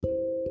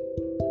Hi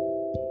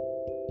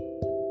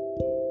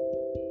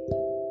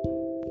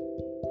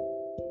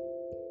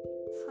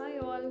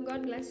all,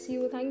 God bless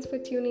you. Thanks for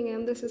tuning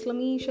in. This is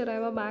Lami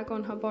Sharaiva back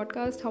on her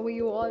podcast. How are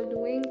you all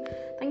doing?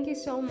 Thank you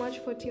so much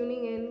for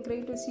tuning in.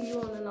 Great to see you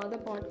on another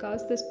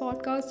podcast. This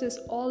podcast is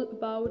all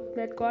about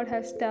that God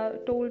has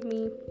told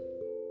me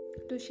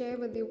to share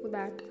with you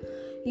that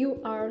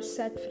you are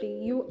set free.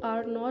 You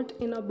are not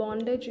in a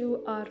bondage.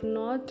 You are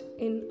not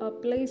in a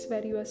place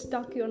where you are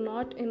stuck. You're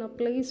not in a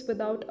place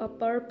without a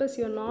purpose.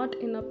 You're not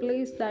in a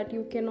place that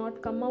you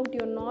cannot come out.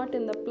 You're not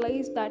in the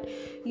place that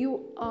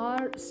you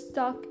are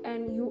stuck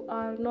and you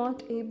are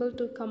not able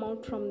to come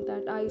out from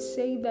that. I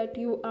say that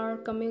you are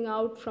coming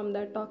out from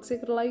that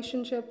toxic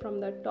relationship, from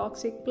that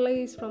toxic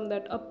place, from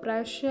that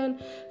oppression,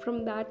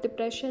 from that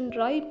depression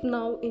right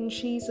now in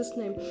Jesus'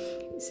 name.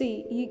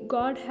 See,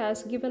 God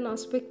has given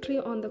us victory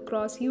on the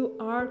cross. You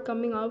are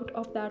coming out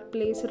of that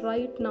place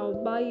right now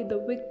by the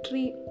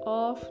victory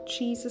of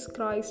Jesus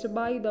Christ,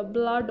 by the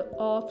blood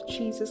of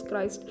Jesus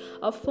Christ.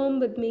 Affirm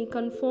with me,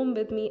 confirm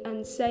with me,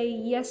 and say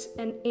yes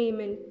and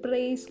amen.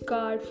 Praise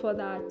God for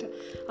that.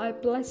 I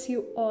bless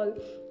you all.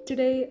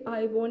 Today,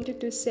 I wanted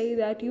to say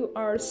that you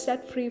are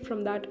set free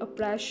from that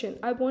oppression.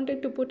 I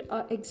wanted to put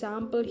an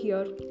example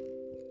here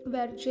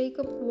where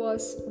Jacob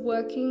was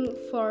working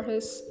for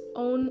his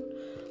own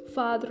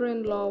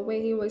father-in-law.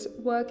 When he was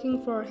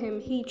working for him,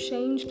 he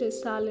changed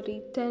his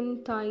salary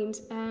 10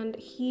 times and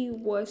he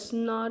was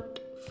not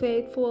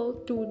faithful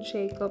to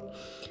Jacob.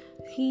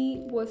 He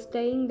was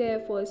staying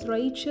there for his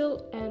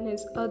Rachel and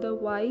his other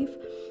wife.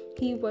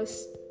 He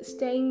was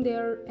staying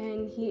there,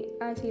 and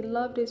as he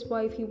loved his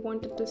wife, he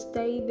wanted to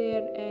stay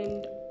there,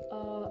 and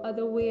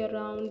other way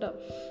around,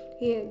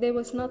 there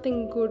was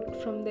nothing good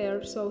from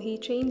there. So he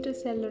changed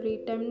his salary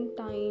 10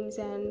 times,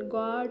 and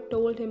God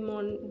told him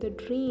on the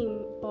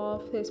dream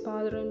of his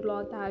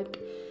father-in-law that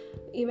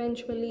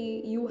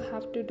eventually you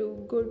have to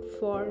do good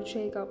for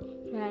Jacob.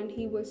 And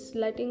he was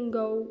letting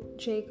go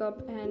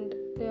Jacob, and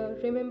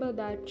remember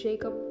that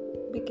Jacob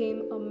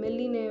became a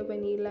millionaire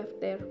when he left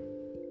there.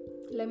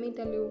 Let me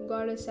tell you,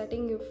 God is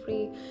setting you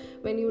free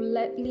when you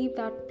leave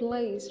that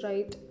place,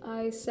 right?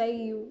 I say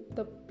you,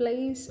 the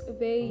place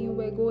where you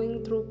were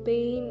going through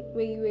pain,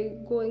 where you were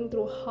going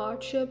through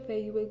hardship, where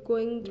you were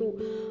going through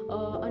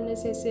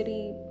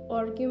unnecessary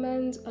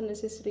arguments,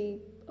 unnecessary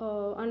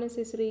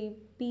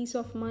peace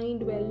of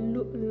mind were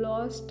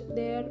lost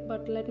there.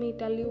 But let me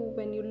tell you,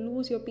 when you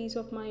lose your peace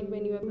of mind,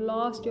 when you have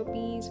lost your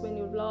peace, when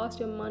you've lost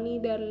your money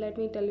there, let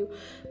me tell you,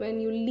 when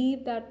you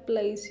leave that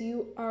place,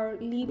 you are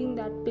leaving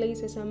that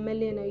place as a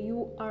millionaire.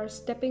 You are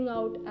stepping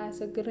out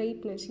as a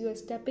greatness. You are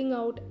stepping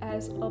out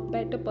as a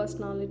better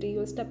personality.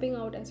 You are stepping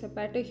out as a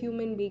better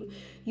human being.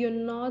 You're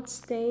not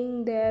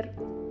staying there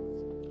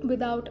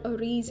without a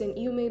reason.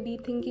 You may be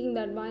thinking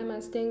that why am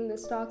I staying in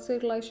this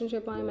toxic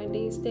relationship, why am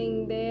I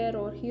staying there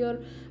or here,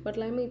 but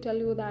let me tell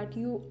you that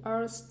you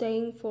are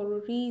staying for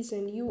a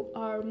reason. You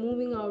are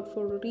moving out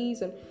for a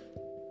reason.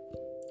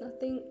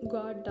 Nothing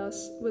God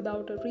does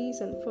without a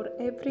reason. For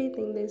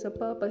everything there's a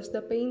purpose.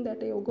 The pain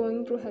that you're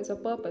going through has a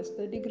purpose.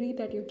 The degree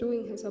that you're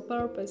doing has a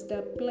purpose.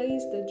 The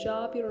place, the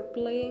job you're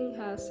playing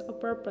has a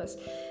purpose.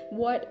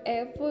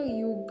 Whatever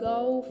you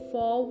go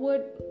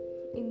forward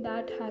in,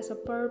 that has a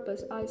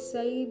purpose. I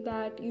say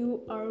that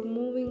you are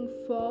moving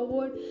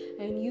forward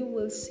and you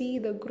will see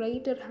the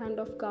greater hand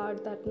of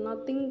God, that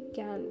nothing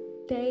can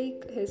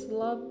take his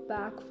love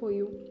back for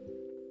you.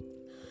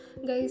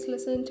 Guys,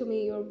 listen to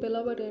me. You're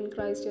beloved in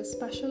Christ. You're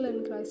special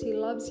in Christ. He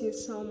loves you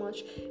so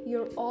much.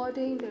 You're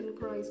ordained in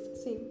Christ.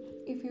 See,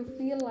 if you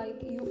feel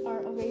like you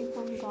are away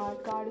from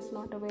God, God is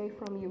not away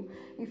from you.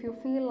 If you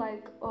feel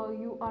like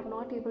you are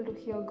not able to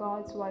hear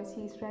God's voice,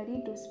 He's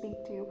ready to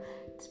speak to you.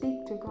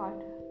 Speak to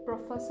God.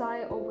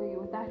 Prophesy over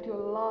you that you're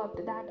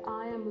loved, that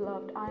I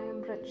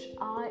am rich,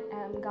 I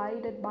am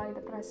guided by the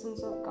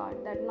presence of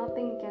God, that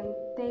nothing can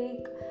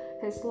take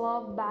his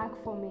love back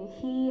for me.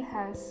 He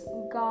has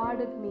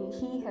guarded me.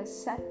 He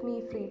has set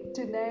me free.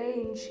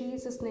 Today, in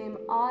Jesus' name,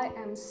 I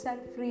am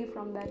set free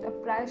from that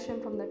oppression,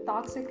 from the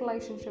toxic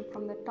relationship,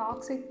 from the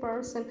toxic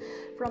person,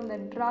 from the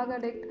drug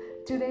addict.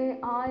 Today,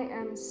 I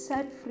am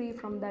set free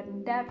from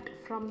that debt,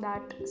 from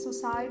that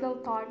suicidal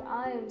thought.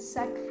 I am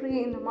set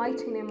free in the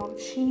mighty name of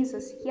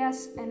Jesus.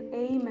 Yes and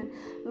amen.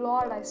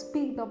 Lord, I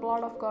speak the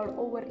blood of God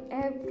over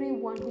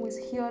everyone who is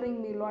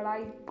hearing me. Lord,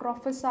 I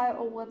prophesy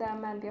over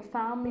them and their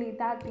family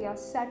that they are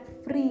set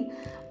free.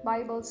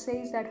 Bible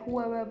says that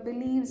whoever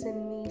believes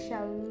in me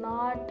shall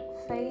not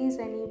face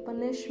any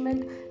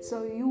punishment.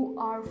 So you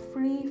are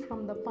free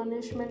from the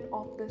punishment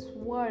of this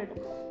world.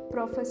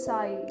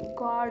 Prophesy,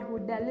 God who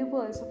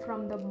delivers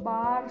from the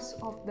bars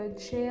of the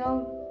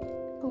jail,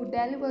 who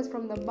delivers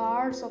from the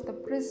bars of the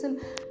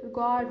prison,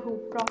 God who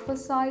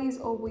prophesies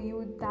over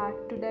you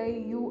that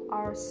today you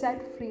are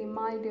set free,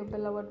 my dear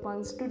beloved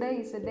ones. Today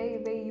is a day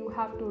where you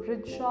have to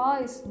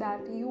rejoice that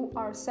you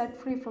are set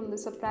free from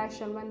this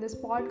oppression. When this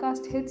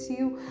podcast hits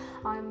you,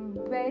 I'm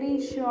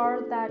very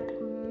sure that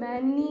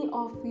many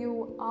of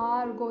you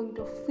are going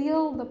to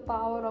feel the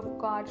power of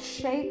God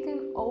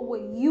shaken over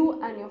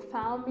you and your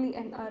family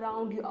and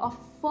around you.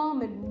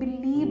 Affirm it,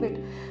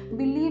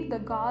 believe the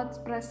God's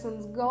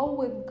presence. Go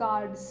with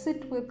God,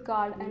 sit with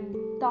God and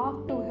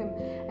talk to Him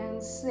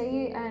and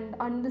say and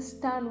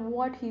understand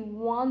what He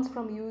wants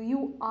from you.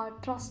 You are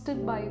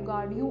trusted by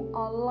God, you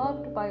are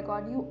loved by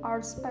God, you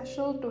are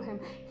special to Him.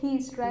 He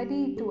is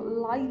ready to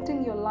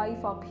lighten your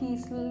life up, He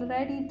is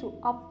ready to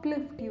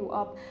uplift you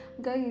up.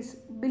 Guys,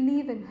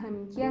 believe in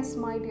Him. Yes,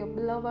 my dear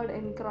beloved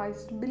in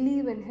Christ,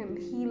 believe in Him.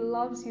 He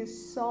loves you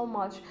so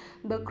much.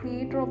 The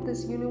creator of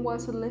this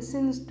universe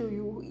listens to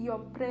you. Your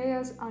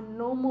prayers are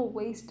no more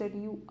wasted.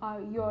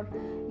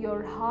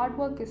 Your hard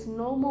work is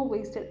no more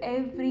wasted.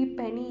 Every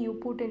penny you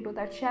put into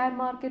that share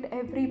market,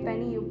 every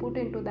penny you put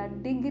into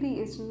that degree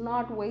is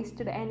not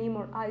wasted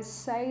anymore. I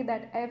say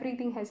that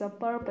everything has a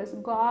purpose.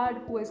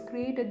 God, who has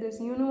created this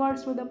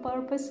universe with a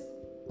purpose,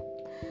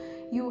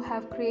 you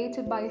have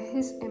created by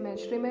His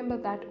image. Remember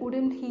that.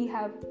 Wouldn't He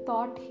have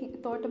thought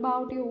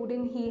about you?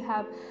 Wouldn't He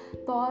have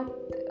thought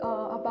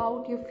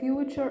about your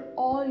future,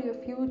 all your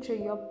future,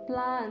 your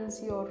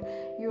plans,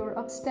 your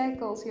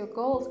obstacles, your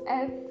goals?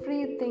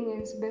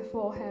 Everything is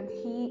before Him.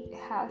 He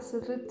has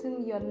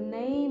written your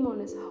name on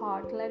His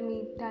heart. Let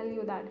me tell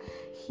you that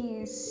He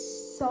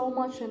is so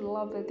much in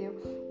love with you,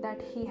 that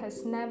He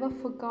has never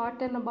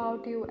forgotten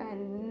about you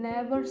and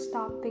never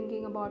stopped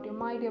thinking about you.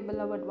 My dear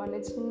beloved one,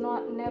 it's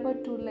never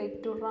too late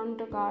to run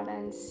to God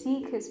and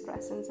seek His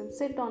presence and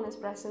sit on His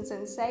presence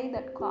and say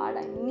that, God,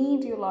 I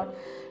need you, Lord.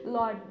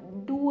 Lord,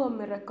 do a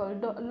miracle.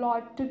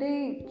 Lord,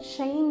 today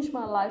change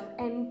my life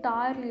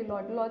entirely,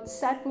 Lord. Lord,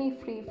 set me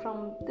free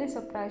from this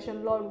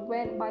oppression. Lord,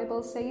 when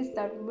Bible says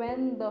that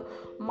when the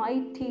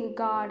mighty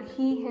God,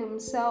 He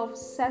Himself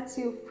sets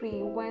you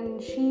free, when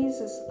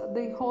Jesus,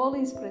 the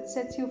Holy Spirit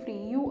sets you free,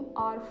 you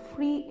are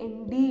free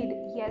indeed.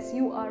 Yes,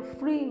 you are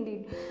free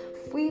indeed.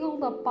 Feel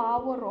the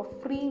power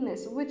of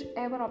freeness.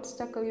 Whichever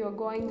obstacle you're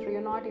going through,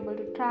 you're not able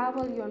to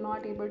travel, you're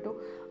not able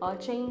to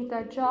change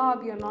that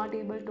job, you're not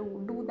able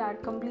to do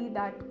that, complete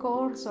that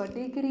course or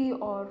degree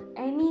or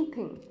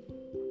anything,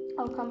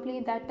 or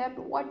complete that step,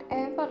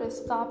 whatever is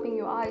stopping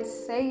you, I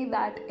say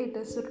that it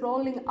is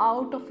rolling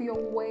out of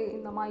your way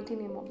in the mighty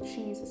name of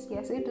Jesus.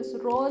 Yes, it is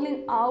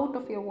rolling out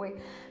of your way.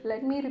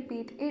 Let me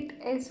repeat, it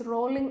is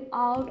rolling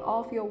out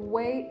of your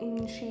way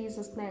in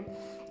Jesus' name.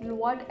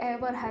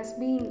 Whatever has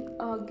been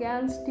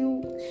against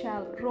you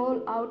shall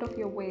roll out of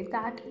your way,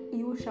 that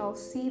you shall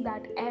see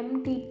that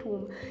empty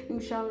tomb. You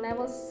shall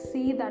never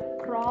see that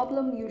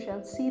problem. You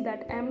shall see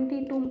that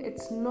empty tomb.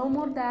 It's no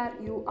more there.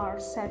 You are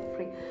set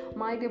free.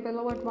 My dear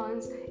beloved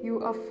ones, you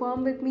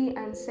affirm with me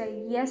and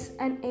say yes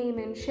and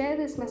amen. Share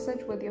this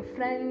message with your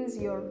friends,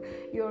 you're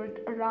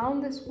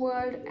around this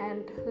world,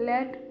 and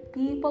let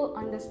people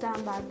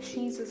understand that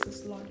Jesus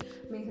is Lord.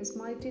 May His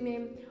mighty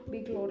name be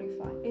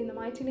glorified. In the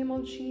mighty name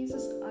of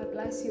Jesus, I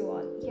bless you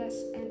all. Yes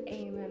and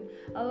amen.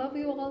 I love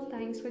you all.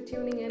 Thanks for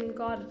tuning in.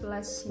 God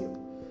bless you.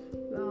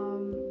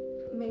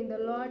 May the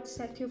Lord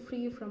set you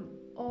free from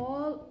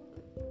all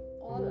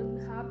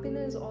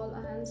unhappiness, all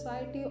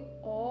anxiety,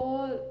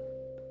 all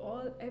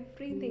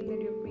everything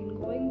that you've been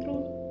going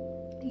through.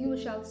 You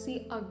shall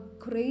see a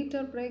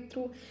greater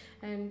breakthrough.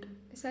 And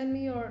send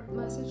me your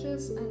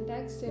messages and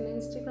text in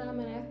Instagram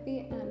and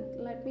FB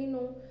and let me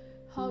know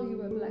how you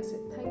were blessed.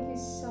 Thank you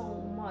so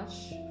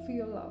much for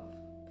your love.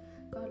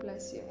 God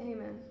bless you.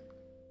 Amen.